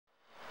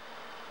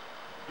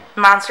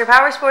Monster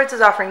Powersports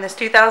is offering this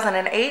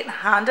 2008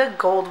 Honda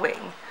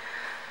Goldwing.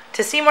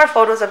 To see more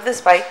photos of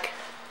this bike,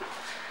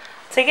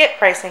 to get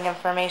pricing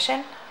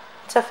information,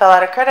 to fill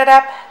out a credit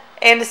app,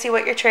 and to see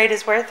what your trade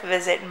is worth,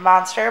 visit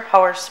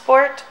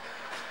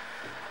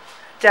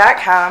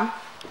monsterpowersport.com.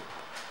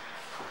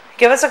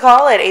 Give us a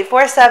call at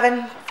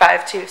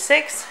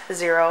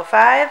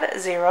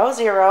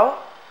 847-526-0500,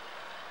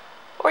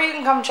 or you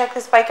can come check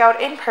this bike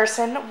out in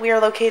person. We are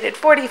located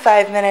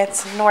 45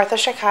 minutes north of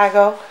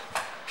Chicago,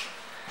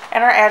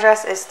 and our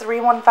address is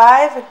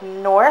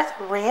 315 North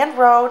Rand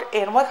Road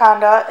in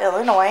Wauconda,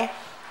 Illinois.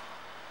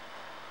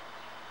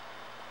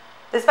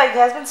 This bike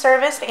has been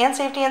serviced and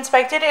safety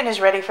inspected and is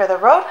ready for the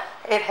road.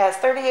 It has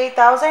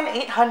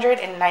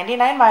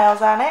 38,899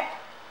 miles on it.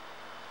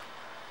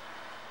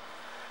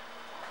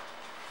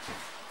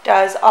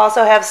 Does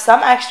also have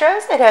some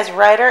extras. It has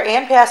rider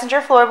and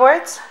passenger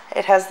floorboards.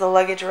 It has the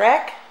luggage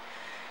rack.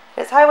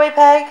 It has highway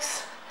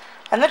pegs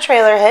and the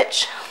trailer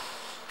hitch.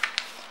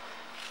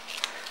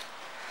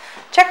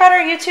 Check out our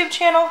YouTube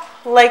channel,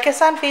 like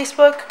us on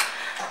Facebook,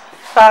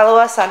 follow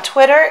us on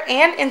Twitter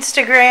and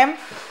Instagram.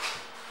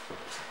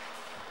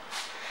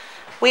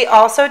 We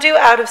also do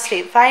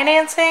out-of-state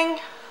financing,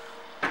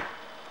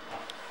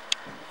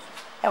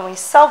 and we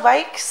sell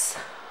bikes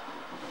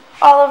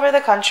all over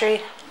the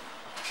country.